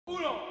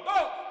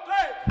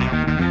Hello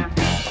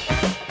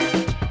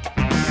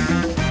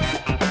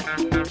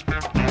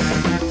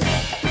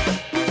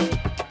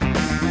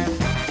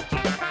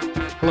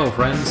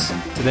friends,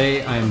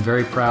 today I am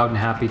very proud and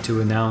happy to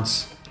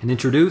announce and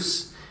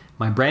introduce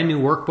my brand new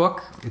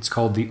workbook. It's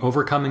called the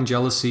Overcoming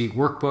Jealousy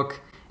Workbook,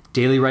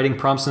 Daily Writing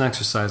Prompts and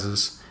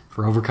Exercises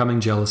for Overcoming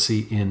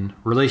Jealousy in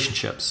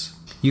Relationships.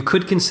 You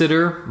could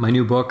consider my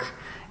new book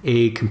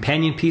a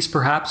companion piece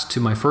perhaps to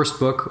my first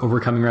book,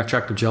 Overcoming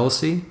Retroactive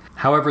Jealousy.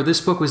 However,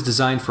 this book was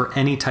designed for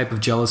any type of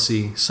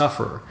jealousy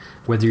sufferer,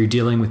 whether you're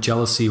dealing with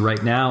jealousy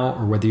right now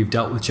or whether you've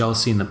dealt with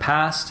jealousy in the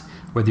past,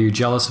 whether you're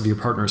jealous of your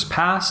partner's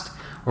past,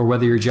 or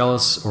whether you're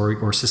jealous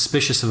or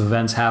suspicious of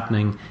events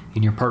happening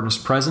in your partner's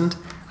present.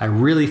 I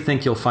really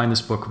think you'll find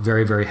this book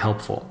very, very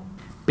helpful.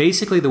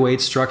 Basically, the way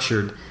it's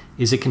structured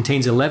is it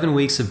contains 11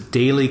 weeks of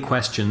daily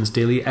questions,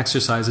 daily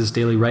exercises,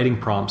 daily writing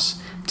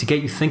prompts to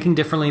get you thinking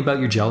differently about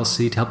your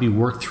jealousy, to help you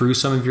work through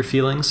some of your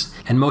feelings,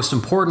 and most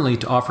importantly,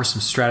 to offer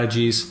some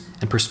strategies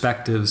and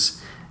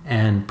perspectives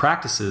and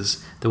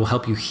practices that will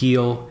help you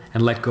heal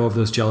and let go of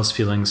those jealous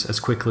feelings as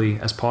quickly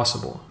as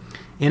possible.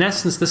 In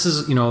essence, this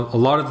is, a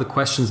lot of the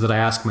questions that I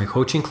ask my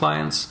coaching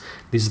clients.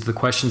 These are the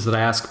questions that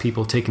I ask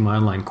people taking my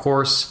online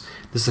course.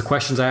 This is the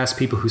questions I ask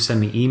people who send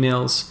me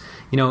emails.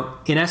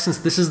 In essence,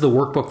 this is the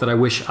workbook that I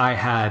wish I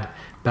had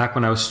back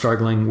when I was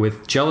struggling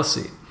with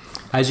jealousy.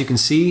 As you can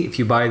see, if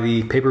you buy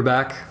the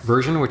paperback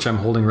version, which I'm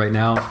holding right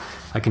now,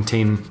 I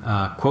contain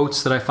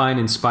quotes that I find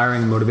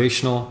inspiring and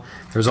motivational.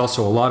 There's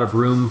also a lot of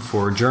room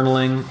for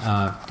journaling,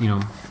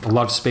 a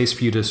lot of space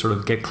for you to sort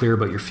of get clear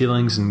about your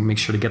feelings and make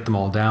sure to get them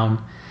all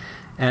down.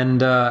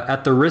 And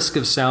at the risk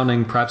of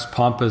sounding perhaps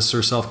pompous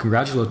or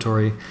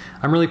self-congratulatory,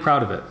 I'm really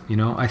proud of it.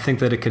 I think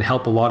that it could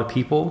help a lot of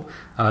people.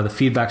 The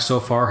feedback so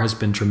far has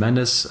been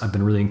tremendous. I've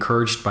been really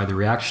encouraged by the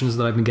reactions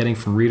that I've been getting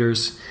from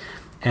readers.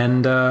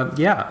 And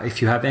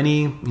if you have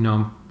any,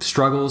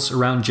 struggles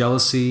around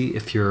jealousy,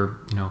 if you're,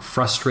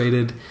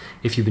 frustrated,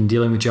 if you've been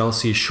dealing with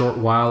jealousy a short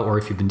while, or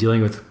if you've been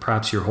dealing with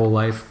perhaps your whole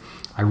life,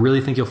 I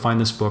really think you'll find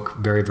this book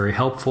very, very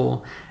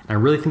helpful. And I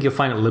really think you'll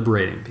find it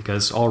liberating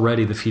because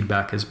already the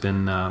feedback has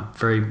been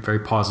very, very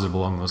positive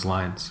along those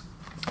lines.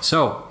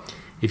 So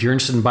if you're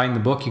interested in buying the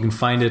book, you can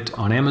find it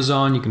on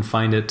Amazon. You can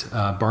find it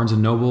Barnes &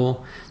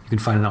 Noble. You can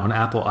find it on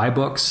Apple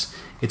iBooks.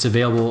 It's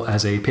available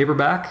as a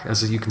paperback,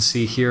 as you can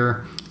see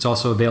here. It's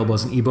also available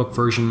as an ebook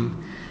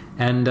version.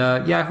 And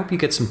I hope you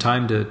get some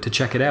time to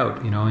check it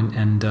out,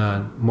 and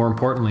more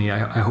importantly,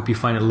 I hope you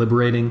find it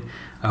liberating.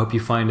 I hope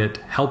you find it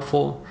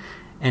helpful.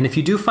 And if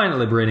you do find it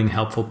liberating and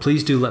helpful,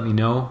 please do let me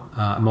know.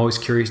 I'm always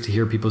curious to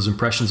hear people's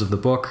impressions of the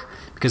book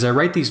because I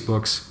write these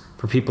books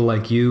for people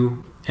like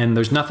you, and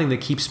there's nothing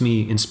that keeps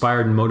me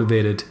inspired and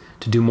motivated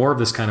to do more of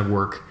this kind of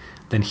work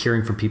than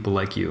hearing from people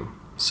like you.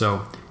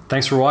 So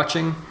thanks for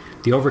watching.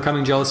 The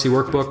Overcoming Jealousy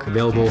Workbook,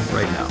 available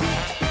right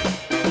now.